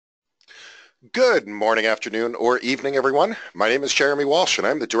Good morning, afternoon, or evening, everyone. My name is Jeremy Walsh, and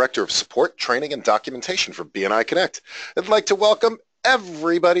I'm the Director of Support, Training, and Documentation for BNI Connect. I'd like to welcome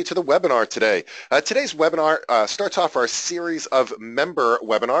everybody to the webinar today. Today's webinar starts off our series of member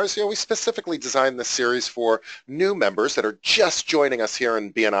webinars. We specifically designed this series for new members that are just joining us here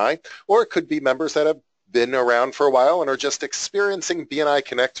in BNI, or it could be members that have been around for a while and are just experiencing BNI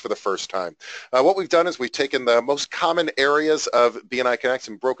Connect for the first time. What we've done is we've taken the most common areas of BNI Connect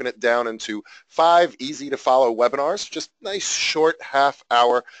and broken it down into 5 easy to follow webinars, just nice short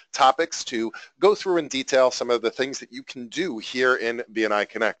half-hour topics to go through in detail some of the things that you can do here in BNI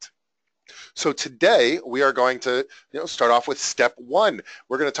Connect. So today we are going to start off with step 1.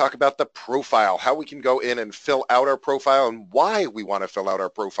 We're going to talk about the profile, how we can go in and fill out our profile and why we want to fill out our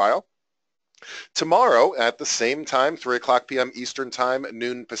profile. Tomorrow at the same time, 3 o'clock p.m. Eastern Time,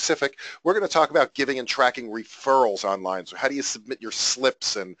 noon Pacific, we're going to talk about giving and tracking referrals online. So how do you submit your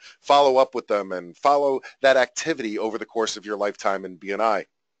slips and follow up with them and follow that activity over the course of your lifetime in BNI?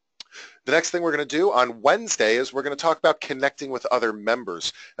 The next thing we're going to do on Wednesday is we're going to talk about connecting with other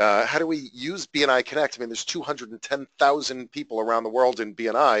members. How do we use BNI Connect? I mean, there's 210,000 people around the world in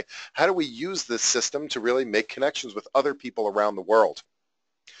BNI. How do we use this system to really make connections with other people around the world?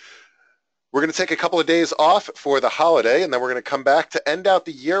 We're going to take a couple of days off for the holiday, and then we're going to come back to end out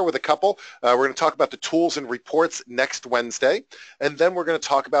the year with a couple. We're going to talk about the tools and reports next Wednesday, and then we're going to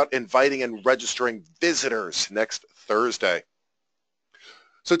talk about inviting and registering visitors next Thursday.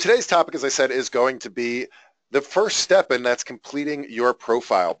 So today's topic, as I said, is going to be the first step, and that's completing your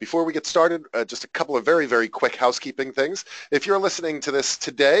profile. Before we get started, just a couple of very, very quick housekeeping things. If you're listening to this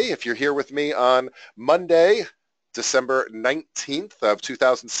today, if you're here with me on Monday, December 19th of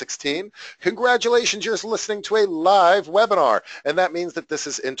 2016. Congratulations, you're listening to a live webinar, and that means that this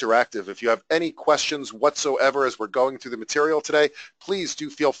is interactive. If you have any questions whatsoever as we're going through the material today, please do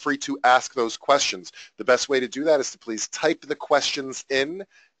feel free to ask those questions. The best way to do that is to please type the questions in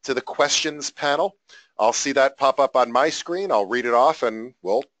to the questions panel. I'll see that pop up on my screen. I'll read it off and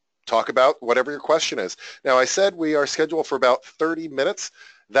we'll talk about whatever your question is. Now, I said we are scheduled for about 30 minutes.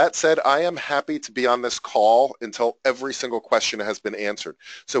 That said, I am happy to be on this call until every single question has been answered.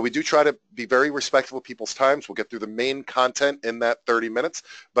 So we do try to be very respectful of people's times. We'll get through the main content in that 30 minutes,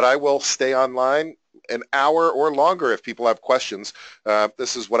 but I will stay online an hour or longer if people have questions.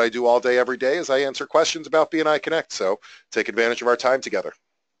 This is what I do all day, every day, is I answer questions about BNI Connect. So take advantage of our time together.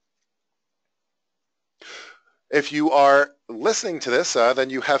 If you are listening to this, then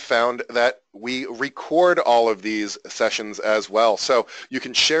you have found that we record all of these sessions as well. So you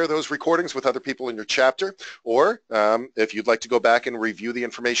can share those recordings with other people in your chapter, or if you'd like to go back and review the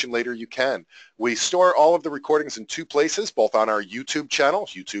information later, you can. We store all of the recordings in 2 places, both on our YouTube channel,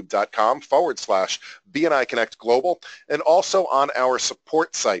 youtube.com/BNI Connect Global, and also on our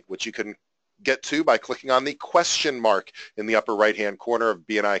support site, which you can get to by clicking on the question mark in the upper right-hand corner of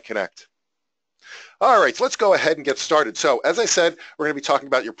BNI Connect. All right, so let's go ahead and get started. So as I said, we're going to be talking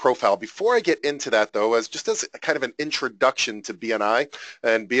about your profile. Before I get into that, though, as a kind of an introduction to BNI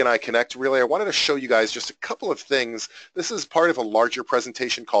and BNI Connect, really, I wanted to show you guys just a couple of things. This is part of a larger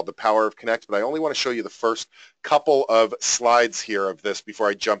presentation called The Power of Connect, but I only want to show you the first couple of slides here of this before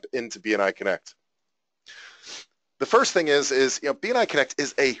I jump into BNI Connect. The first thing is BNI Connect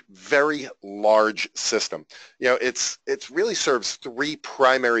is a very large system. It really serves 3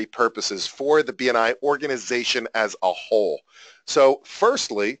 primary purposes for the BNI organization as a whole. So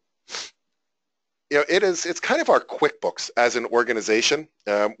firstly, it's kind of our QuickBooks as an organization.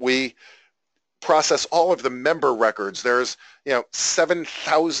 We process all of the member records. There's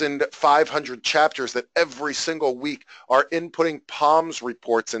 7,500 chapters that every single week are inputting POMS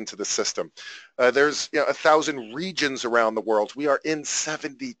reports into the system. There's 1,000 regions around the world. We are in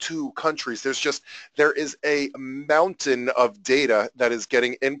 72 countries. There is a mountain of data that is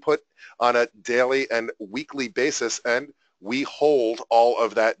getting input on a daily and weekly basis, and we hold all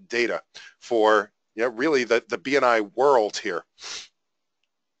of that data for really the BNI world here.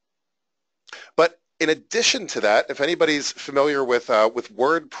 But in addition to that, if anybody's familiar with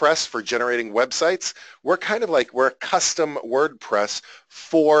WordPress for generating websites, we're a custom WordPress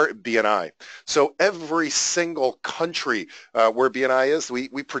for BNI. So every single country where BNI is, we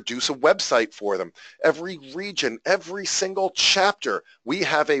produce a website for them. Every region, every single chapter, we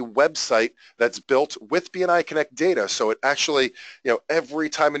have a website that's built with BNI Connect data. So it actually, every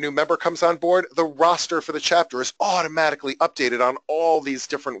time a new member comes on board, the roster for the chapter is automatically updated on all these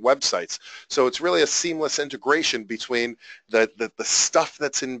different websites. So it's really a seamless integration between the stuff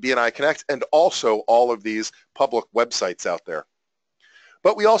that's in BNI Connect and also all of these public websites out there.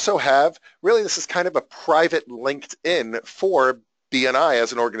 But we also have, really this is kind of a private LinkedIn for BNI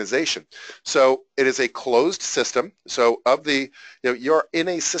as an organization. So it is a closed system. So of the, you're in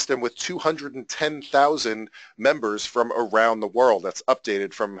a system with 210,000 members from around the world. That's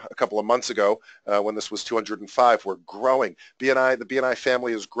updated from a couple of months ago when this was 205. We're growing. The BNI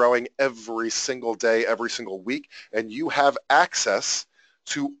family is growing every single day, every single week, and you have access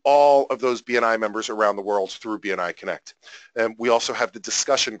to all of those BNI members around the world through BNI Connect. And we also have the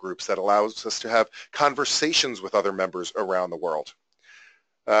discussion groups that allows us to have conversations with other members around the world.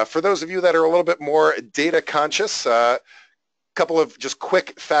 For those of you that are a little bit more data conscious, a couple of just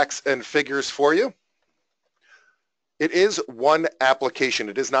quick facts and figures for you. It is one application.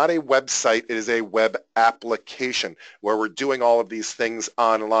 It is not a website. It is a web application where we're doing all of these things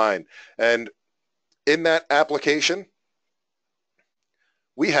online. And in that application,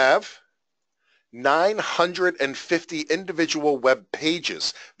 we have 950 individual web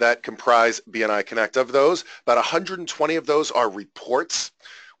pages that comprise BNI Connect. Of those, about 120 of those are reports.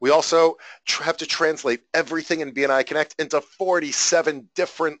 We also have to translate everything in BNI Connect into 47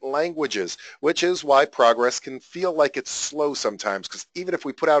 different languages, which is why progress can feel like it's slow sometimes, because even if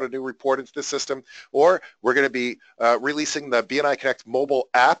we put out a new report into the system, or we're going to be releasing the BNI Connect mobile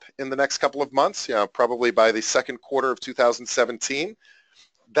app in the next couple of months, probably by the second quarter of 2017,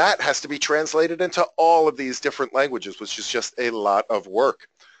 that has to be translated into all of these different languages, which is just a lot of work.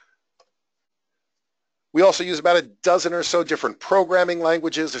 We also use about a dozen or so different programming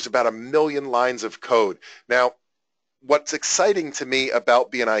languages. There's about 1 million lines of code. Now, what's exciting to me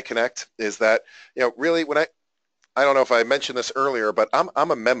about BNI Connect is that, really when I don't know if I mentioned this earlier, but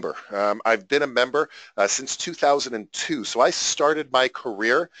I'm a member. I've been a member since 2002. So I started my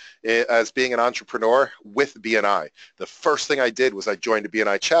career as being an entrepreneur with BNI. The first thing I did was I joined a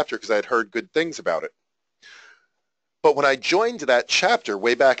BNI chapter because I had heard good things about it. But when I joined that chapter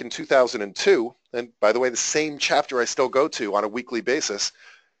way back in 2002, and by the way, the same chapter I still go to on a weekly basis,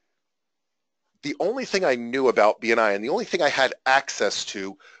 the only thing I knew about BNI and the only thing I had access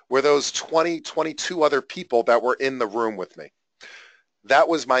to were those 22 other people that were in the room with me. That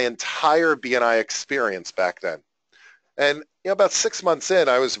was my entire BNI experience back then. And about 6 months in,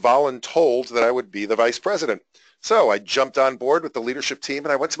 I was voluntold that I would be the vice president. So I jumped on board with the leadership team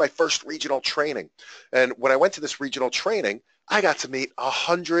and I went to my first regional training. And when I went to this regional training, I got to meet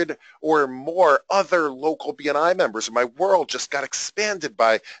 100 or more other local BNI members, and my world just got expanded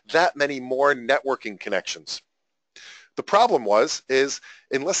by that many more networking connections. The problem is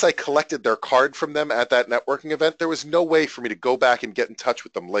unless I collected their card from them at that networking event, there was no way for me to go back and get in touch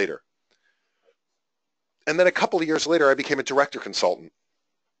with them later. And then a couple of years later, I became a director consultant.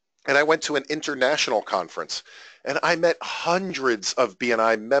 And I went to an international conference, and I met hundreds of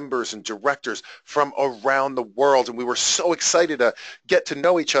BNI members and directors from around the world, and we were so excited to get to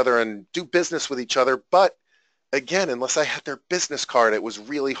know each other and do business with each other. But again, unless I had their business card, it was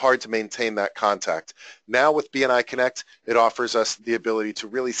really hard to maintain that contact. Now with BNI Connect, it offers us the ability to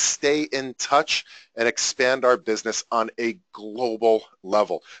really stay in touch and expand our business on a global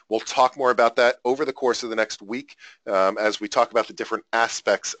level. We'll talk more about that over the course of the next week as we talk about the different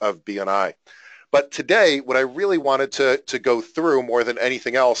aspects of BNI. But today, what I really wanted to go through more than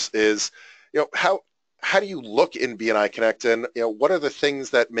anything else is, how do you look in BNI Connect, and what are the things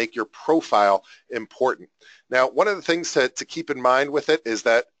that make your profile important? Now, one of the things to keep in mind with it is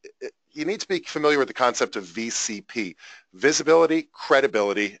that you need to be familiar with the concept of VCP, visibility,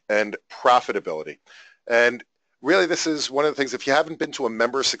 credibility, and profitability. And really, this is one of the things, if you haven't been to a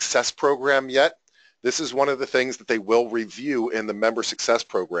member success program yet, this is one of the things that they will review in the member success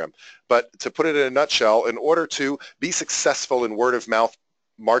program. But to put it in a nutshell, in order to be successful in word of mouth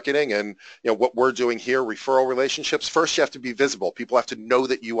marketing and what we're doing here, referral relationships, first you have to be visible. People have to know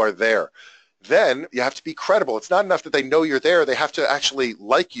that you are there. Then you have to be credible. It's not enough that they know you're there. They have to actually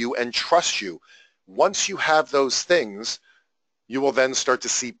like you and trust you. Once you have those things, you will then start to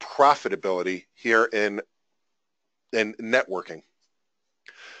see profitability here in networking.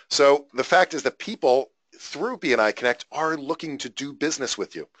 So the fact is that people through BNI Connect are looking to do business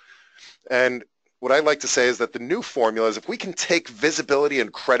with you. And what I like to say is that the new formula is if we can take visibility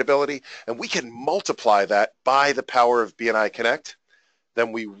and credibility and we can multiply that by the power of BNI Connect,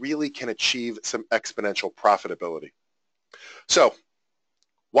 then we really can achieve some exponential profitability. So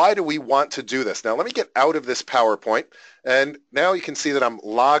why do we want to do this? Now let me get out of this PowerPoint, and now you can see that I'm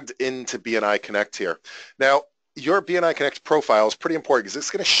logged into BNI Connect here. Now your BNI Connect profile is pretty important because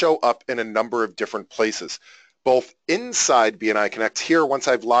it's going to show up in a number of different places, both inside BNI Connect here once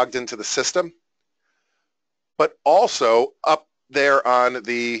I've logged into the system, but also up there on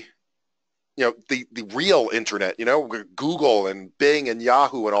the the real internet, Google and Bing and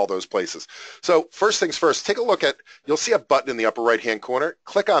Yahoo and all those places. So first things first, take a look at, you'll see a button in the upper right-hand corner.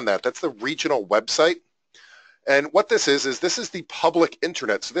 Click on that. That's the regional website. And what this is this is the public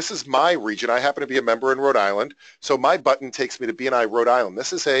internet. So this is my region. I happen to be a member in Rhode Island. So my button takes me to BNI Rhode Island.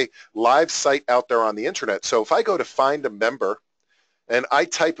 This is a live site out there on the internet. So if I go to find a member and I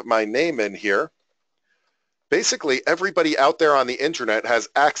type my name in here, basically everybody out there on the internet has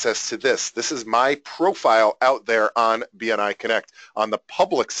access to this. This is my profile out there on BNI Connect, on the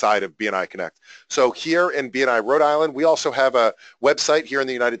public side of BNI Connect. So here in BNI Rhode Island, we also have a website here in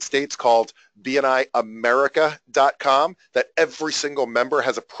the United States called bniamerica.com that every single member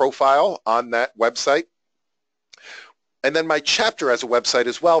has a profile on that website. And then my chapter has a website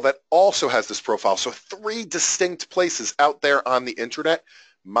as well that also has this profile. So 3 distinct places out there on the internet,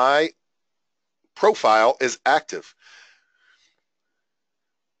 my profile is active.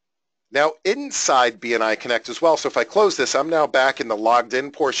 Now inside BNI Connect as well, so if I close this, I'm now back in the logged in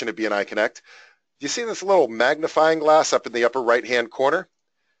portion of BNI Connect. Do you see this little magnifying glass up in the upper right hand corner?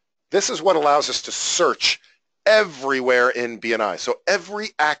 This is what allows us to search everywhere in BNI. So every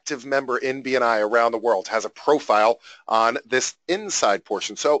active member in BNI around the world has a profile on this inside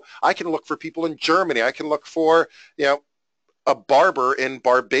portion. So I can look for people in Germany. I can look for, a barber in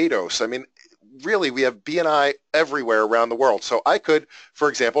Barbados. I mean, really, we have BNI everywhere around the world. So I could, for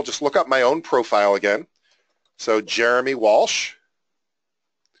example, just look up my own profile again. So Jeremy Walsh.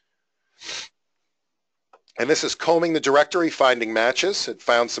 And this is combing the directory, finding matches. It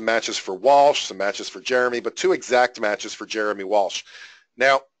found some matches for Walsh, some matches for Jeremy, but 2 exact matches for Jeremy Walsh.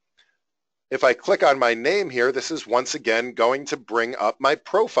 Now, if I click on my name here, this is once again going to bring up my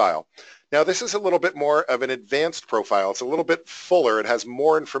profile. Now, this is a little bit more of an advanced profile. It's a little bit fuller. It has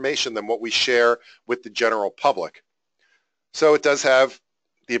more information than what we share with the general public. So it does have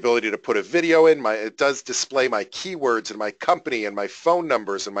the ability to put a video in. It does display my keywords and my company and my phone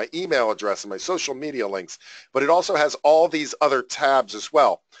numbers and my email address and my social media links. But it also has all these other tabs as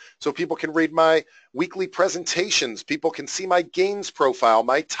well. So people can read my weekly presentations. People can see my gains profile,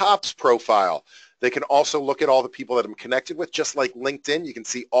 my tops profile. They can also look at all the people that I'm connected with, just like LinkedIn. You can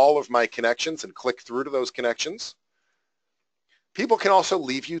see all of my connections and click through to those connections. People can also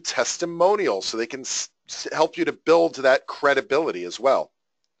leave you testimonials, so they can help you to build that credibility as well.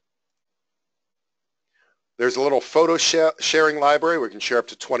 There's a little photo sharing library where you can share up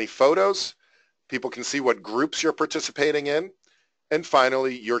to 20 photos. People can see what groups you're participating in. And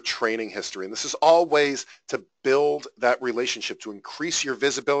finally, your training history. And this is all ways to build that relationship, to increase your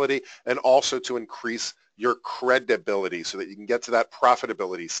visibility and also to increase your credibility so that you can get to that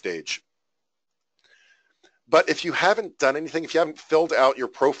profitability stage. But if you haven't done anything, if you haven't filled out your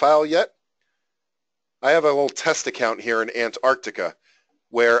profile yet, I have a little test account here in Antarctica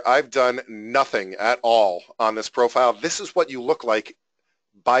where I've done nothing at all on this profile. This is what you look like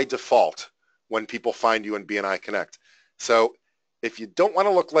by default when people find you in BNI Connect. So if you don't want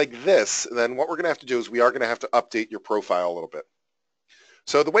to look like this, then what we're going to have to do is we are going to have to update your profile a little bit.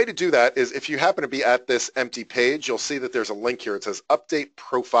 So the way to do that is if you happen to be at this empty page, you'll see that there's a link here. It says Update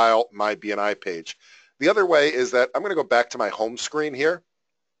Profile My BNI Page. The other way is that I'm going to go back to my home screen here.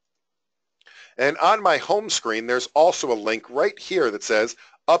 And on my home screen, there's also a link right here that says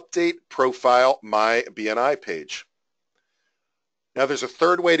Update Profile My BNI Page. Now there's a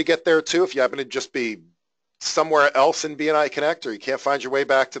third way to get there too if you happen to just be somewhere else in BNI Connect or you can't find your way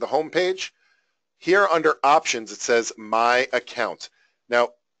back to the home page. Here under Options, it says My Account. Now,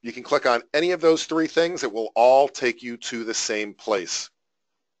 you can click on any of those 3 things. It will all take you to the same place.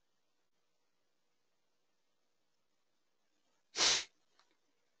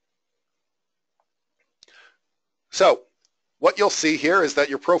 So what you'll see here is that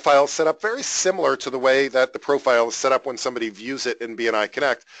your profile is set up very similar to the way that the profile is set up when somebody views it in BNI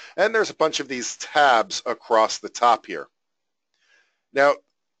Connect. And there's a bunch of these tabs across the top here. Now,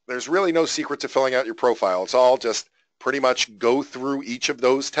 there's really no secret to filling out your profile. It's all just pretty much go through each of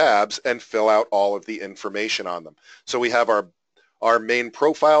those tabs and fill out all of the information on them. So we have our main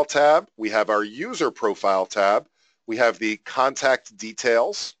profile tab. We have our user profile tab. We have the contact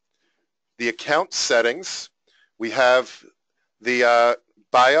details, the account settings. We have the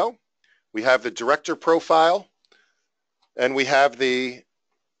bio, we have the director profile, and we have the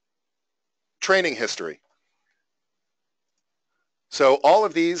training history. So all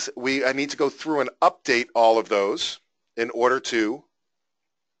of these, I need to go through and update all of those in order to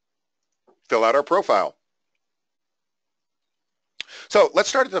fill out our profile. So let's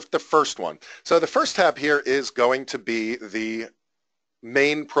start at the first one. So the first tab here is going to be the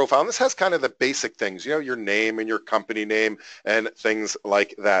main profile. And this has kind of the basic things, your name and your company name and things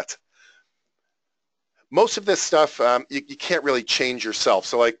like that. Most of this stuff you can't really change yourself.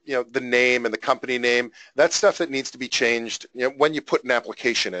 So like, the name and the company name, that's stuff that needs to be changed, when you put an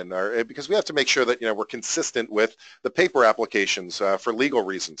application in, or because we have to make sure that, we're consistent with the paper applications for legal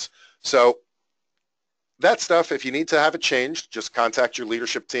reasons. So that stuff, if you need to have it changed, just contact your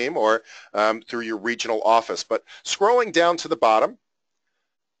leadership team or through your regional office. But scrolling down to the bottom,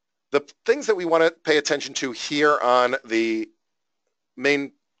 the things that we want to pay attention to here on the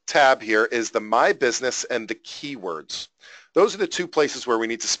main tab here is the My Business and the keywords. Those are the two places where we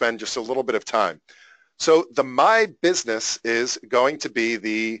need to spend just a little bit of time. So the My Business is going to be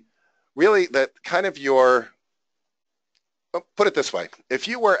that kind of put it this way. If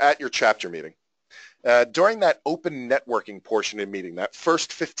you were at your chapter meeting, during that open networking portion of the meeting, that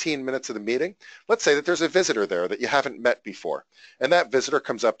first 15 minutes of the meeting, let's say that there's a visitor there that you haven't met before. And that visitor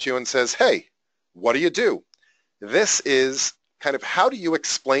comes up to you and says, hey, what do you do? This is kind of how do you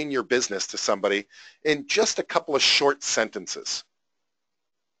explain your business to somebody in just a couple of short sentences.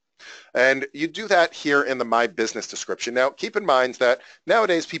 And you do that here in the My Business description. Now, keep in mind that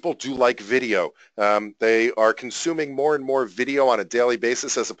nowadays people do like video. They are consuming more and more video on a daily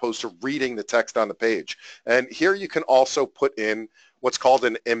basis as opposed to reading the text on the page. And here you can also put in what's called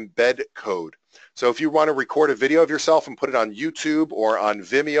an embed code. So if you want to record a video of yourself and put it on YouTube or on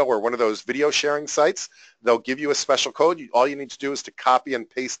Vimeo or one of those video sharing sites, they'll give you a special code. All you need to do is to copy and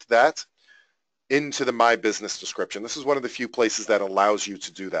paste that into the My Business description. This is one of the few places that allows you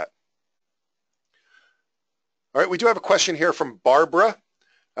to do that. All right, we do have a question here from Barbara.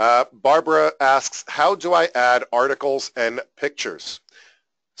 Barbara asks, how do I add articles and pictures?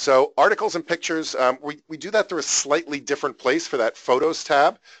 So articles and pictures, we do that through a slightly different place for that Photos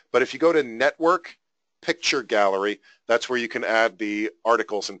tab. But if you go to Network Picture Gallery, that's where you can add the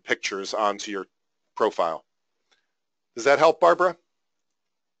articles and pictures onto your profile. Does that help, Barbara?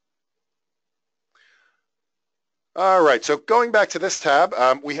 All right, so going back to this tab,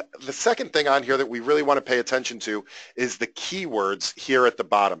 the second thing on here that we really want to pay attention to is the keywords here at the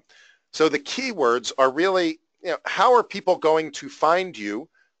bottom. So the keywords are really, how are people going to find you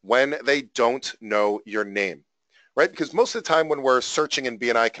when they don't know your name, right? Because most of the time when we're searching in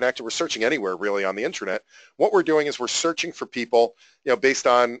BNI Connect, or we're searching anywhere really on the internet, what we're doing is we're searching for people, based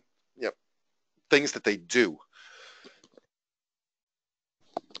on, things that they do.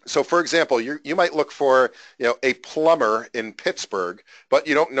 So for example, you might look for, a plumber in Pittsburgh, but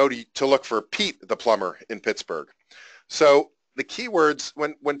you don't know to look for Pete the plumber in Pittsburgh. So the keywords,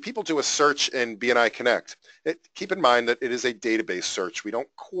 when people do a search in BNI Connect, keep in mind that it is a database search. We don't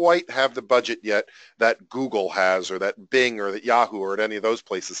quite have the budget yet that Google has or that Bing or that Yahoo or that any of those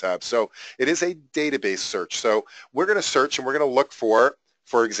places have. So it is a database search. So we're going to search and we're going to look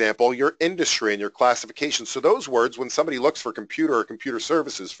for example, your industry and your classification. So those words, when somebody looks for computer or computer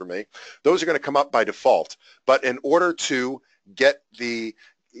services for me, those are going to come up by default. But in order to get the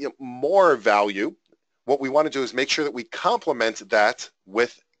more value, what we want to do is make sure that we complement that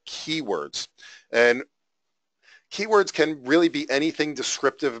with keywords. And keywords can really be anything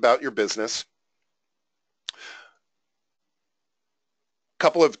descriptive about your business.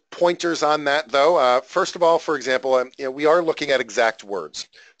 Couple of pointers on that though. First of all, for example, we are looking at exact words.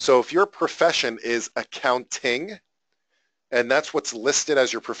 So if your profession is accounting, and that's what's listed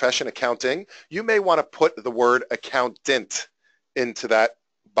as your profession, accounting, you may want to put the word accountant into that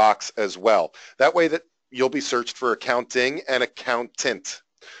box as well. That way that you'll be searched for accounting and accountant.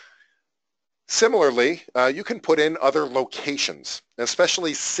 Similarly, you can put in other locations,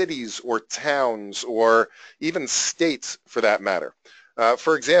 especially cities or towns or even states for that matter.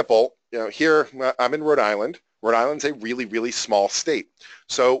 For example, here I'm in Rhode Island. Rhode Island's a really, really small state.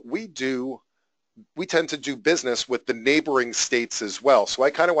 So we tend to do business with the neighboring states as well. So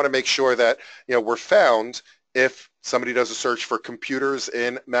I kind of want to make sure that, we're found if somebody does a search for computers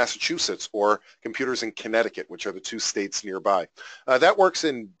in Massachusetts or computers in Connecticut, which are the two states nearby. That works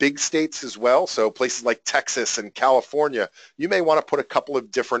in big states as well. So places like Texas and California, you may want to put a couple of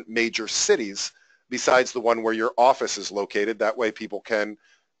different major cities besides the one where your office is located. That way people can,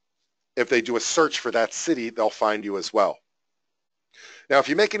 if they do a search for that city, they'll find you as well. Now, if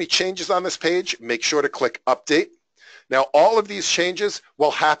you make any changes on this page, make sure to click Update. Now, all of these changes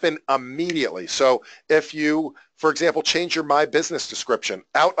will happen immediately. So if you, for example, change your My Business description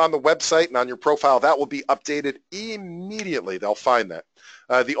out on the website and on your profile, that will be updated immediately. They'll find that.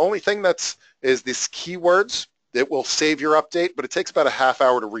 The only thing is this keywords. It will save your update, but it takes about a half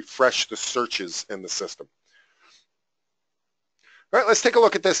hour to refresh the searches in the system. All right, let's take a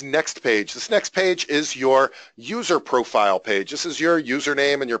look at this next page. This next page is your user profile page. This is your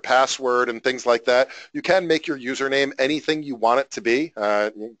username and your password and things like that. You can make your username anything you want it to be,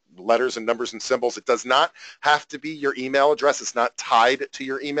 letters and numbers and symbols. It does not have to be your email address. It's not tied to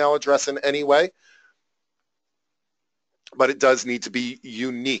your email address in any way, but it does need to be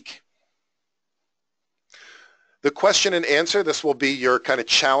unique. The question and answer, this will be your kind of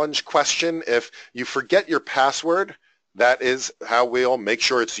challenge question. If you forget your password, that is how we'll make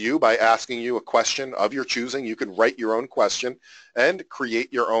sure it's you, by asking you a question of your choosing. You can write your own question and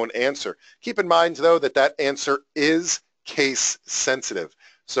create your own answer. Keep in mind, though, that that answer is case sensitive.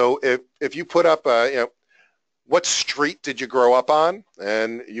 So if you put up, what street did you grow up on?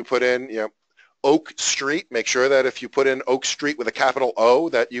 And you put in, Oak Street, make sure that if you put in Oak Street with a capital O,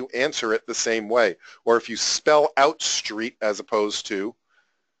 that you answer it the same way. Or if you spell out street as opposed to,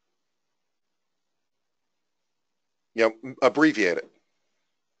 abbreviate it.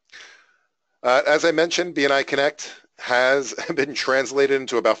 As I mentioned, BNI Connect has been translated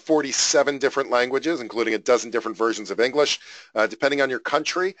into about 47 different languages, including a dozen different versions of English. Depending on your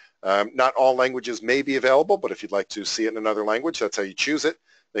country, not all languages may be available, but if you'd like to see it in another language, that's how you choose it.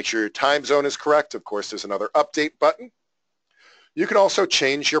 Make sure your time zone is correct. Of course, there's another update button. You can also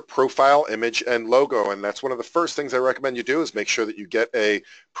change your profile image and logo, and that's one of the first things I recommend you do, is make sure that you get a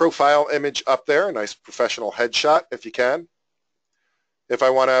profile image up there, a nice professional headshot if you can. If I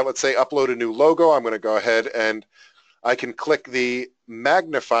want to, let's say, upload a new logo, I'm going to go ahead and I can click the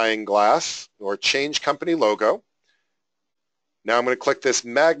magnifying glass or change company logo. Now I'm going to click this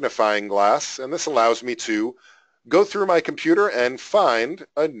magnifying glass, and this allows me to go through my computer and find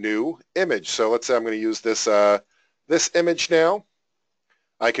a new image. So let's say I'm going to use this this image now.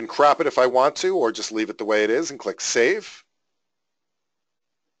 I can crop it if I want to, or just leave it the way it is and click Save.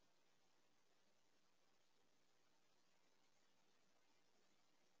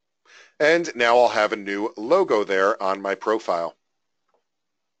 And now I'll have a new logo there on my profile.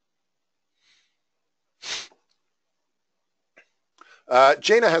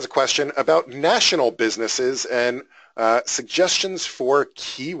 Jana has a question about national businesses and suggestions for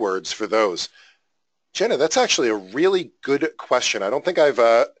keywords for those. Jenna, that's actually a really good question. I don't think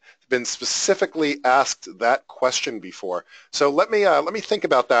I've been specifically asked that question before. So let me think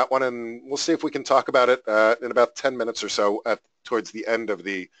about that one, and we'll see if we can talk about it in about 10 minutes or so towards the end of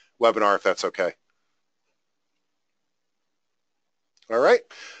the webinar, if that's okay. All right.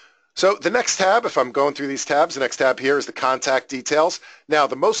 So the next tab, if I'm going through these tabs, the next tab here is the contact details. Now,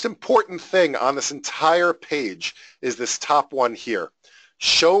 the most important thing on this entire page is this top one here.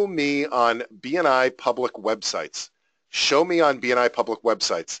 Show me on BNI public websites. Show me on BNI public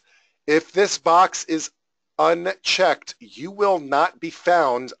websites. If this box is unchecked, you will not be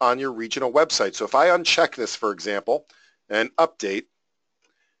found on your regional website. So if I uncheck this, for example, and update,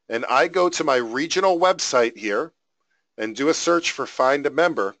 and I go to my regional website here and do a search for Find a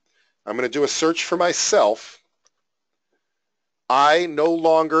Member, I'm going to do a search for myself. I no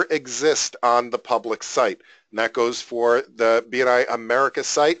longer exist on the public site. And that goes for the BNI America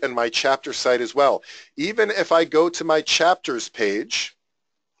site and my chapter site as well. Even if I go to my chapters page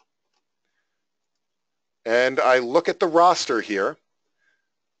and I look at the roster here,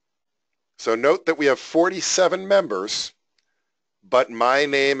 so note that we have 47 members, but my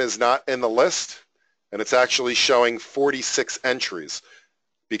name is not in the list, and it's actually showing 46 entries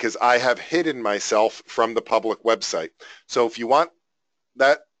because I have hidden myself from the public website. So if you want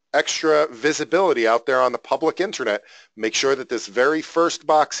that extra visibility out there on the public internet, make sure that this very first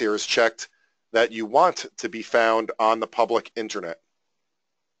box here is checked, that you want to be found on the public internet.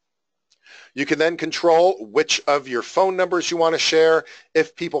 You can then control which of your phone numbers you want to share.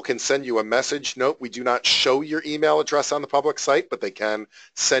 If people can send you a message, note we do not show your email address on the public site, but they can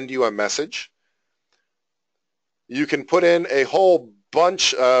send you a message. You can put in a whole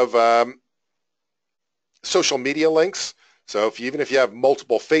bunch of social media links. So even if you have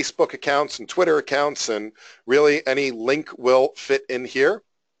multiple Facebook accounts and Twitter accounts, and really any link will fit in here.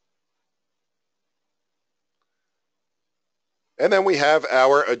 And then we have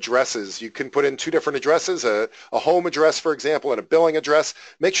our addresses. You can put in two different addresses, a home address, for example, and a billing address.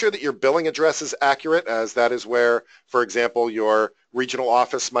 Make sure that your billing address is accurate, as that is where, for example, your regional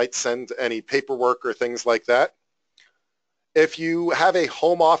office might send any paperwork or things like that. If you have a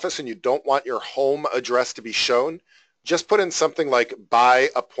home office and you don't want your home address to be shown, just put in something like by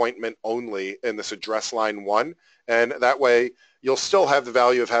appointment only in this address line 1, and that way you'll still have the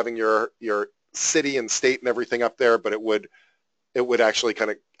value of having your city and state and everything up there, but it would actually kind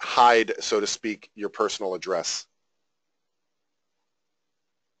of hide, so to speak, your personal address.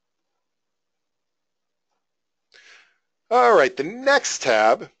 All right, the next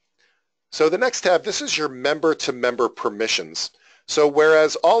tab. So the next tab, this is your member-to-member permissions. So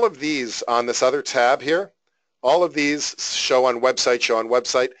whereas all of these on this other tab here, all of these show on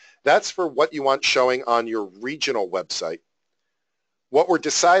website, that's for what you want showing on your regional website. What we're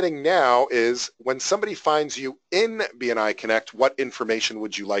deciding now is when somebody finds you in BNI Connect, what information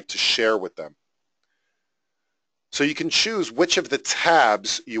would you like to share with them? So you can choose which of the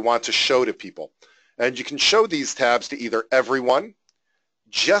tabs you want to show to people. And you can show these tabs to either everyone,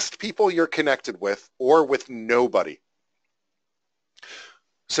 just people you're connected with, or with nobody.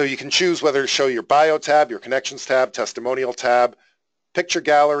 So you can choose whether to show your bio tab, your connections tab, testimonial tab, picture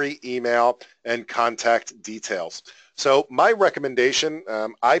gallery, email, and contact details. So my recommendation,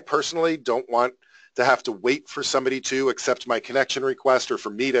 I personally don't want to have to wait for somebody to accept my connection request or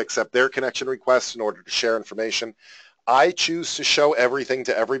for me to accept their connection request in order to share information. I choose to show everything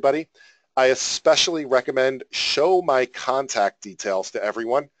to everybody. I especially recommend show my contact details to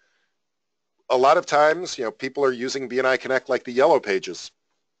everyone. A lot of times, people are using BNI Connect like the yellow pages.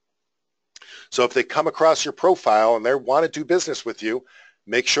 So if they come across your profile and they want to do business with you,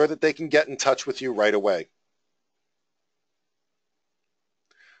 make sure that they can get in touch with you right away.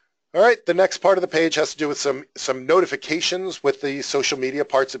 All right, the next part of the page has to do with some notifications with the social media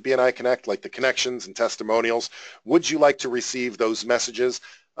parts of BNI Connect, like the connections and testimonials. Would you like to receive those messages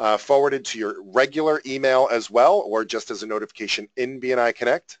forwarded to your regular email as well, or just as a notification in BNI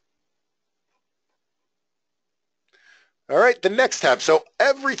Connect? All right, the next tab. So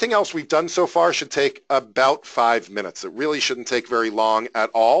everything else we've done so far should take about 5 minutes. It really shouldn't take very long at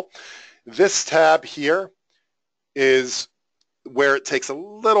all. This tab here is where it takes a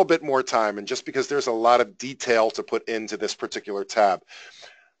little bit more time, and just because there's a lot of detail to put into this particular tab.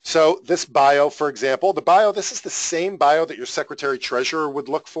 So this bio, for example, the bio, this is the same bio that your secretary treasurer would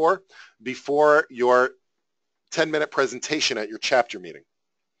look for before your 10-minute presentation at your chapter meeting.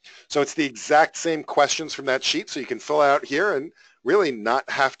 So it's the exact same questions from that sheet, so you can fill out here and really not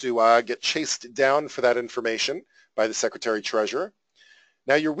have to get chased down for that information by the secretary treasurer.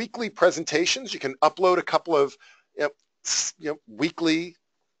 Now your weekly presentations, you can upload a couple of weekly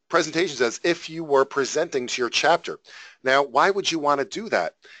presentations as if you were presenting to your chapter. Now, why would you want to do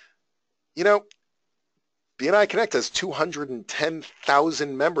that? BNI Connect has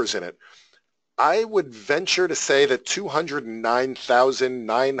 210,000 members in it. I would venture to say that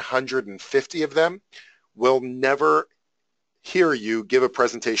 209,950 of them will never hear you give a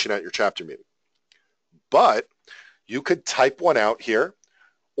presentation at your chapter meeting. But you could type one out here,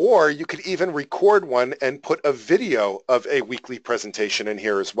 or you could even record one and put a video of a weekly presentation in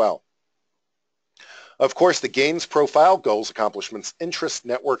here as well. Of course, the gains profile, goals, accomplishments, interests,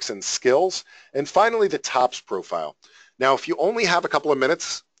 networks, and skills. And finally, the tops profile. Now, if you only have a couple of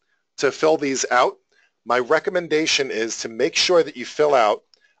minutes to fill these out, my recommendation is to make sure that you fill out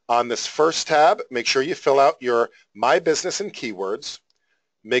on this first tab, make sure you fill out your My Business and keywords.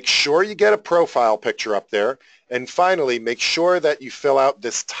 Make sure you get a profile picture up there. And finally, make sure that you fill out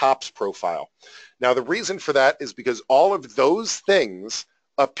this tops profile. Now, the reason for that is because all of those things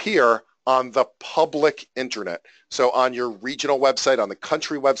appear on the public internet. So on your regional website, on the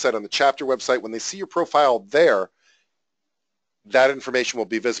country website, on the chapter website, when they see your profile there, that information will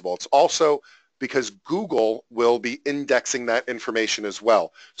be visible. It's also because Google will be indexing that information as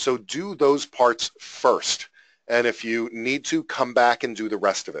well. So do those parts first. And if you need to, come back and do the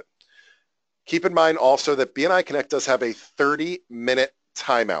rest of it. Keep in mind also that BNI Connect does have a 30-minute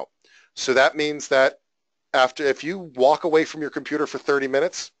timeout. So that means that if you walk away from your computer for 30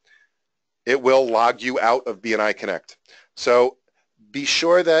 minutes, it will log you out of BNI Connect. So be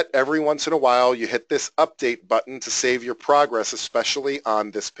sure that every once in a while you hit this update button to save your progress, especially on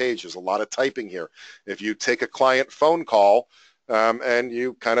this page. There's a lot of typing here. If you take a client phone call and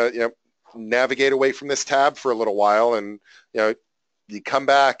you kind of navigate away from this tab for a little while and you come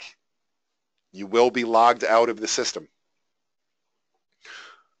back, you will be logged out of the system.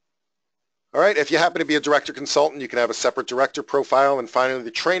 All right, if you happen to be a director consultant, you can have a separate director profile. And finally, the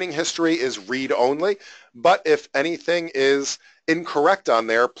training history is read only. But if anything is incorrect on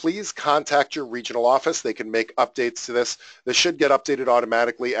there, please contact your regional office. They can make updates to this. This should get updated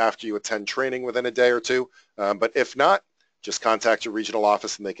automatically after you attend training within a day or two. But if not, just contact your regional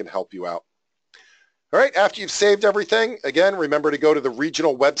office and they can help you out. All right, after you've saved everything, again, remember to go to the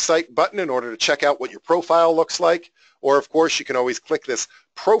regional website button in order to check out what your profile looks like. Or, of course, you can always click this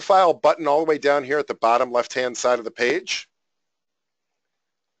profile button all the way down here at the bottom left-hand side of the page.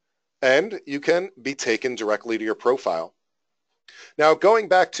 And you can be taken directly to your profile. Now, going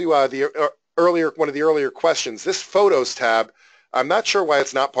back to one of the earlier questions, this Photos tab, I'm not sure why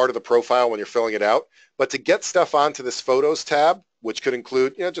it's not part of the profile when you're filling it out, but to get stuff onto this Photos tab, which could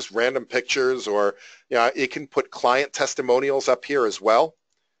include, just random pictures, or, it can put client testimonials up here as well.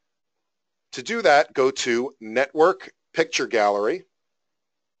 To do that, go to Network Picture Gallery,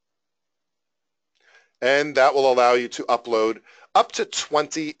 and that will allow you to upload up to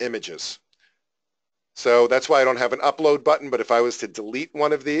 20 images. So that's why I don't have an upload button, but if I was to delete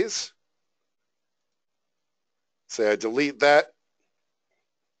one of these, say I delete that,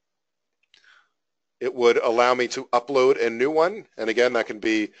 it would allow me to upload a new one. And again, that can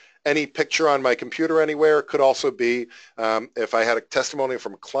be any picture on my computer anywhere. It could also be if I had a testimony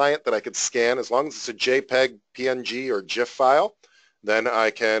from a client that I could scan, as long as it's a JPEG, PNG, or GIF file, then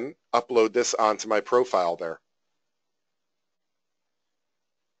I can upload this onto my profile there.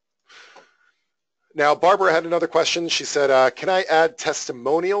 Now, Barbara had another question. She said, can I add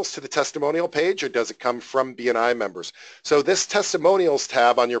testimonials to the testimonial page, or does it come from BNI members? So this testimonials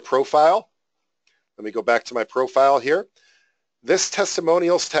tab on your profile, let me go back to my profile here. This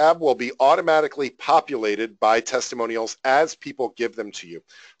testimonials tab will be automatically populated by testimonials as people give them to you.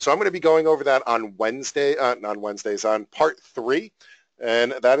 So I'm going to be going over that on Wednesday, not on Wednesdays, on part 3.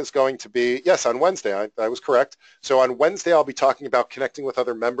 And that is going to be, yes, on Wednesday, I was correct. So on Wednesday, I'll be talking about connecting with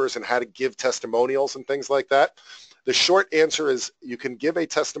other members and how to give testimonials and things like that. The short answer is you can give a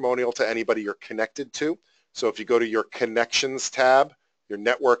testimonial to anybody you're connected to. So if you go to your connections tab, your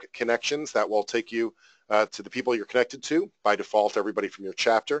network connections, that will take you to the people you're connected to, by default, everybody from your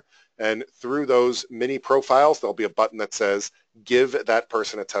chapter. And through those mini profiles, there'll be a button that says, give that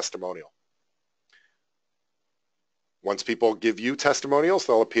person a testimonial. Once people give you testimonials,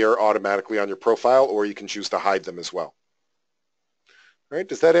 they'll appear automatically on your profile, or you can choose to hide them as well. All right,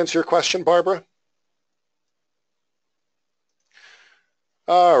 does that answer your question, Barbara?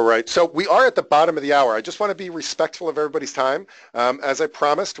 All right, so we are at the bottom of the hour. I just want to be respectful of everybody's time. As I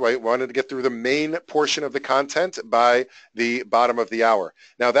promised, I wanted to get through the main portion of the content by the bottom of the hour.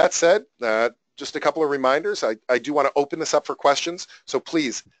 Now, that said, just a couple of reminders. I do want to open this up for questions, so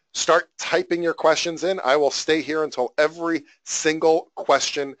please start typing your questions in. I will stay here until every single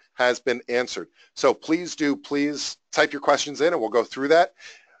question has been answered. So please type your questions in, and we'll go through that.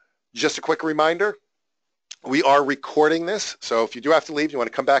 Just a quick reminder, we are recording this, so if you do have to leave, you want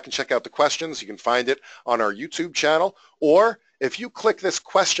to come back and check out the questions, you can find it on our YouTube channel, or if you click this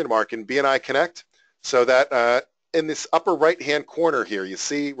question mark in BNI Connect, so that in this upper right-hand corner here, you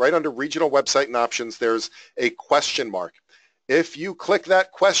see right under Regional Website and Options, there's a question mark. If you click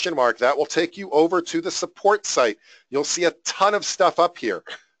that question mark, that will take you over to the support site. You'll see a ton of stuff up here.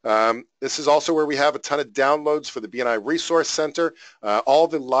 This is also where we have a ton of downloads for the BNI Resource Center, all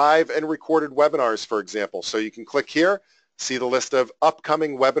the live and recorded webinars, for example. So you can click here, see the list of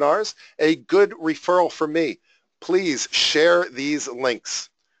upcoming webinars. A good referral for me, please share these links.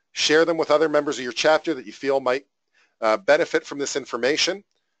 Share them with other members of your chapter that you feel might benefit from this information,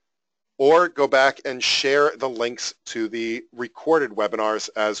 or go back and share the links to the recorded webinars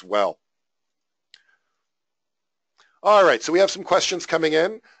as well. All right, so we have some questions coming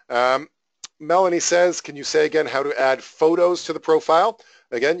in. Melanie says, can you say again how to add photos to the profile?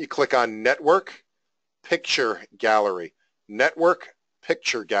 Again, you click on Network Picture Gallery. Network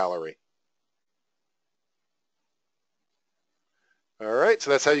Picture Gallery. All right, so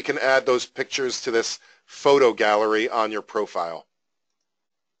that's how you can add those pictures to this photo gallery on your profile.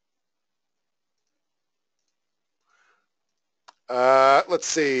 Let's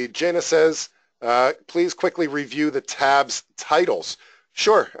see, Jana says, please quickly review the tab's titles.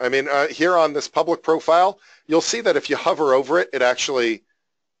 Sure, I mean, here on this public profile, you'll see that if you hover over it, it actually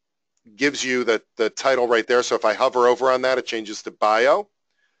gives you the title right there. So if I hover over on that, it changes to Bio,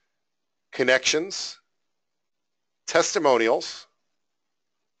 Connections, Testimonials,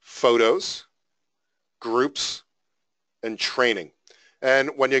 Photos, Groups, and Training.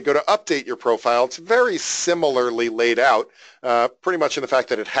 And when you go to update your profile, it's very similarly laid out, pretty much in the fact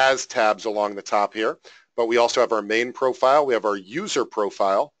that it has tabs along the top here. But we also have our main profile, we have our user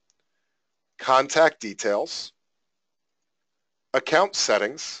profile, contact details, account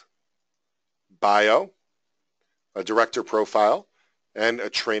settings, bio, a director profile, and a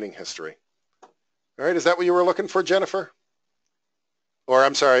training history. All right, is that what you were looking for, Jennifer? Or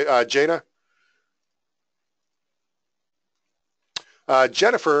I'm sorry, Jana?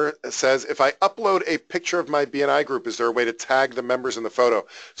 Jennifer says, if I upload a picture of my BNI group, is there a way to tag the members in the photo?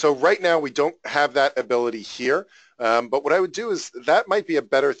 So right now we don't have that ability here, but what I would do is that might be a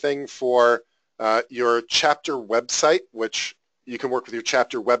better thing for your chapter website, which you can work with your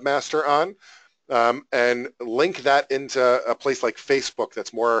chapter webmaster on. and link that into a place like Facebook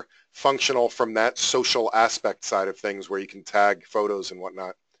that's more functional from that social aspect side of things where you can tag photos and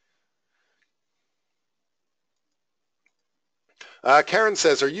whatnot. Karen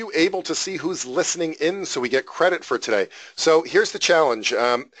says, are you able to see who's listening in so we get credit for today? So here's the challenge.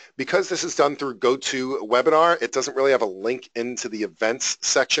 Because this is done through GoToWebinar, it doesn't really have a link into the events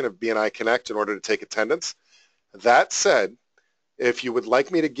section of BNI Connect in order to take attendance. That said, if you would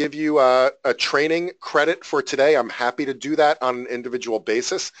like me to give you a training credit for today, I'm happy to do that on an individual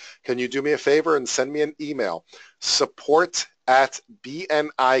basis. Can you do me a favor and send me an email?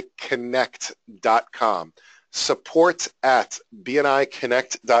 support@bniconnect.com.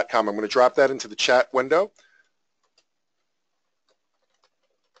 support@bniconnect.com. I'm going to drop that into the chat window.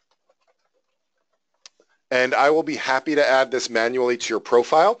 And I will be happy to add this manually to your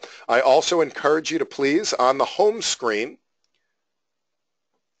profile. I also encourage you to please, on the home screen,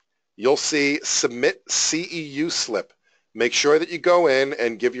 you'll see Submit CEU Slip. Make sure that you go in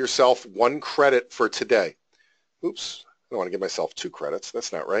and give yourself 1 credit for today. Oops, I don't want to give myself 2 credits.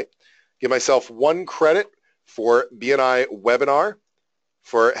 That's not right. Give myself 1 credit for BNI webinar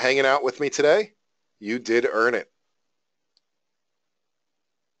for hanging out with me today. You did earn it.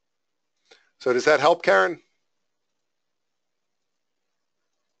 So does that help, Karen?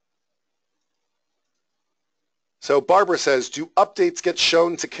 So Barbara says, do updates get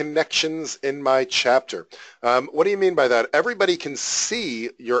shown to connections in my chapter? What do you mean by that? Everybody can see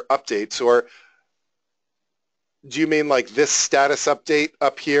your updates, or do you mean like this status update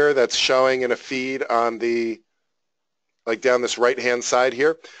up here that's showing in a feed on the, like down this right-hand side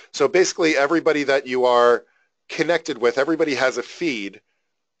here? So basically everybody that you are connected with, everybody has a feed,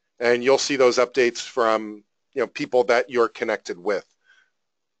 and you'll see those updates from, you know, people that you're connected with.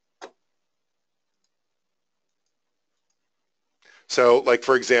 So like,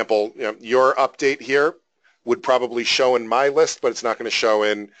 for example, you know, your update here would probably show in my list, but it's not going to show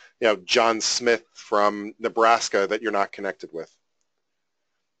in, you know, John Smith from Nebraska that you're not connected with.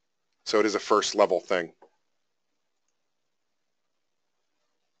 So it is a first level thing.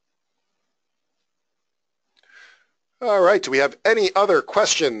 All right, do we have any other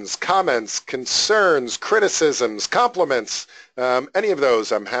questions, comments, concerns, criticisms, compliments? Any of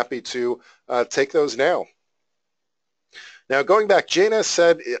those, I'm happy to take those now. Now, going back, Jana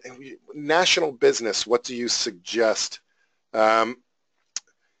said, national business, what do you suggest? I'm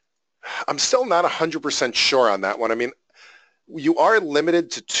still not 100% sure on that one. I mean, you are limited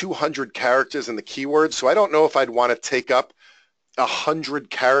to 200 characters in the keyword, so I don't know if I'd want to take up 100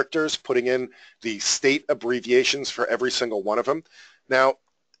 characters, putting in the state abbreviations for every single one of them. Now,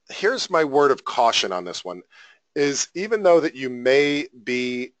 here's my word of caution on this one, is even though that you may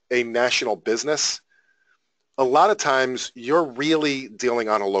be a national business, a lot of times you're really dealing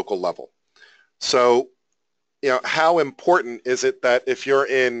on a local level. So, you know, how important is it that if you're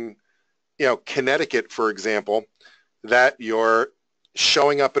in, you know, Connecticut, for example, that you're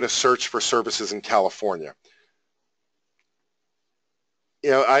showing up in a search for services in California?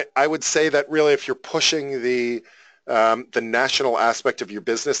 You know, I would say that really if you're pushing the national aspect of your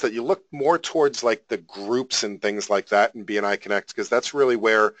business, that you look more towards like the groups and things like that in BNI Connect, because that's really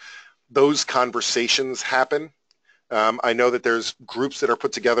where those conversations happen. I know that there's groups that are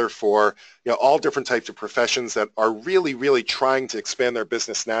put together for, you know, all different types of professions that are really, really trying to expand their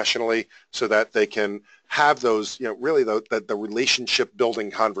business nationally so that they can have those, you know, really the relationship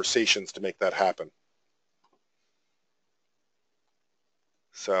building conversations to make that happen.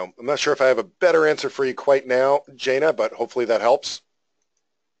 So I'm not sure if I have a better answer for you quite now, Jana, but hopefully that helps.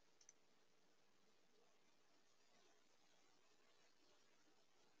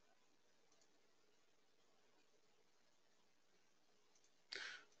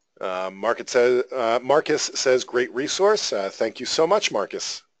 Marcus says, great resource. Thank you so much,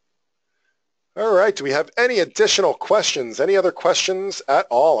 Marcus. All right, do we have any additional questions? Any other questions at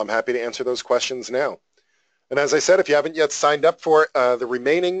all? I'm happy to answer those questions now. And as I said, if you haven't yet signed up for the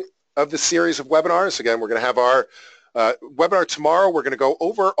remaining of the series of webinars, again, we're going to have our webinar tomorrow. We're going to go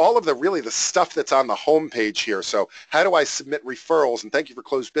over all of the stuff that's on the home page here. So how do I submit referrals, and thank you for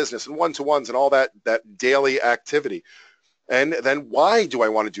closed business and one-to-ones and all that daily activity. And then why do I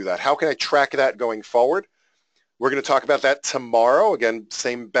want to do that? How can I track that going forward? We're going to talk about that tomorrow. Again,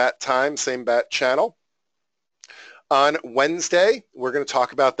 same bat time, same bat channel. On Wednesday, we're going to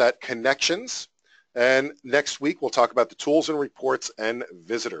talk about that connections. And next week, we'll talk about the tools and reports and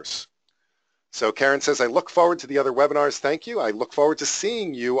visitors. So Karen says, I look forward to the other webinars. Thank you. I look forward to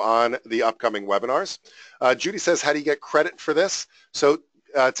seeing you on the upcoming webinars. Judy says, how do you get credit for this? So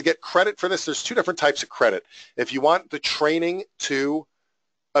to get credit for this, there's 2 different types of credit. If you want the training to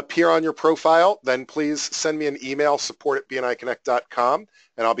appear on your profile, then please send me an email, support@bniconnect.com,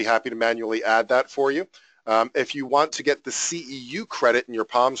 and I'll be happy to manually add that for you. If you want to get the CEU credit in your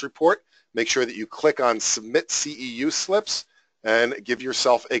POMS report, make sure that you click on Submit CEU Slips and give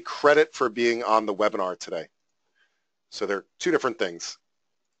yourself a credit for being on the webinar today. So they're two different things.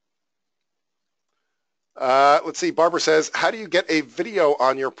 Let's see, Barbara says, how do you get a video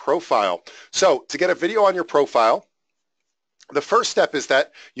on your profile? So to get a video on your profile, the first step is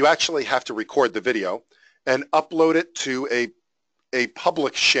that you actually have to record the video and upload it to a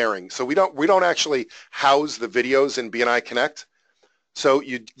public sharing. So we don't actually house the videos in BNI Connect. So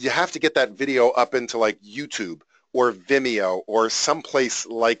you have to get that video up into like YouTube or Vimeo or someplace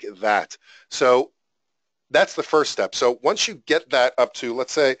like that. So that's the first step. So once you get that up to,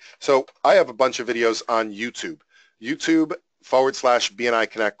 let's say, so I have a bunch of videos on YouTube, YouTube/BNI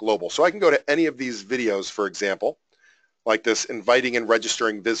Connect Global. So I can go to any of these videos, for example, like this inviting and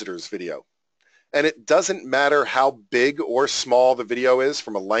registering visitors video. And it doesn't matter how big or small the video is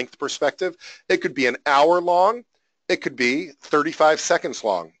from a length perspective. It could be an hour long. It could be 35 seconds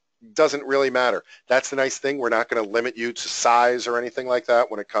long. Doesn't really matter. That's the nice thing. We're not going to limit you to size or anything like that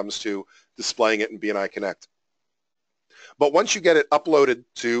when it comes to displaying it in BNI Connect. But once you get it uploaded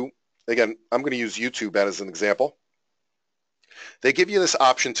to, again, I'm going to use YouTube as an example. They give you this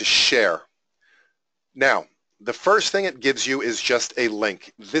option to share. Now, the first thing it gives you is just a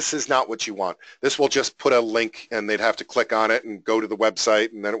link. This is not what you want. This will just put a link and they'd have to click on it and go to the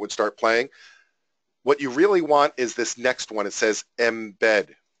website and then it would start playing. What you really want is this next one. It says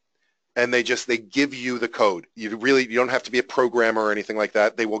embed. And they give you the code. You don't have to be a programmer or anything like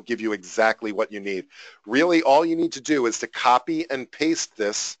that. They will give you exactly what you need. Really, all you need to do is to copy and paste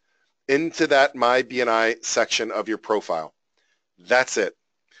this into that My BNI section of your profile. That's it.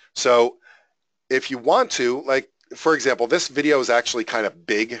 So if you want to, like, for example, this video is actually kind of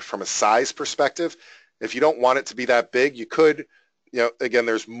big from a size perspective. If you don't want it to be that big, you could, again,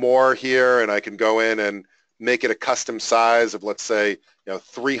 there's more here, and I can go in and make it a custom size of, let's say,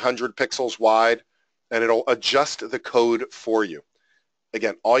 300 pixels wide, and it'll adjust the code for you.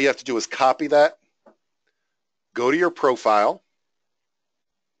 Again, all you have to do is copy that, go to your profile.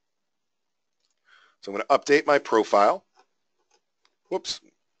 So I'm going to update my profile. Whoops,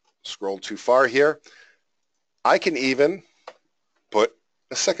 scrolled too far here. I can even put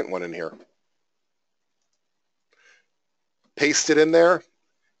a second one in here. Paste it in there.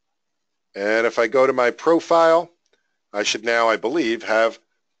 And if I go to my profile, I should now, I believe, have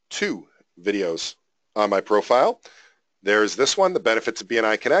 2 videos on my profile. There's this one, the benefits of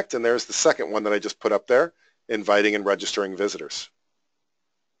BNI Connect, and there's the second one that I just put up there, inviting and registering visitors.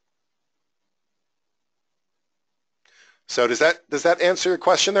 So does that answer your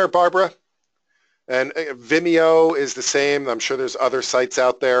question there, Barbara? And Vimeo is the same. I'm sure there's other sites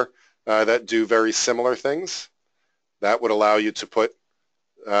out there that do very similar things. That would allow you to put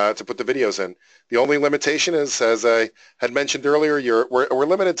the videos in. The only limitation is, as I had mentioned earlier, we're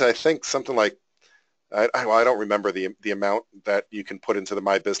limited to, I think, something like, I don't remember the amount that you can put into the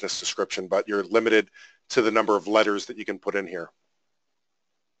My Business description, but you're limited to the number of letters that you can put in here.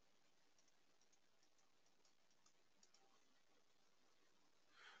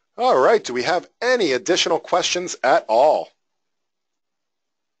 All right, do we have any additional questions at all?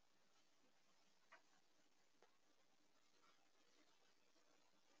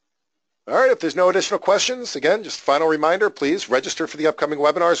 All right, if there's no additional questions, again, just final reminder, please register for the upcoming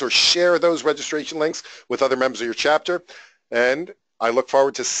webinars or share those registration links with other members of your chapter. And I look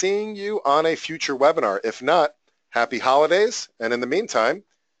forward to seeing you on a future webinar. If not, happy holidays. And in the meantime,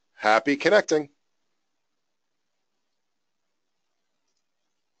 happy connecting.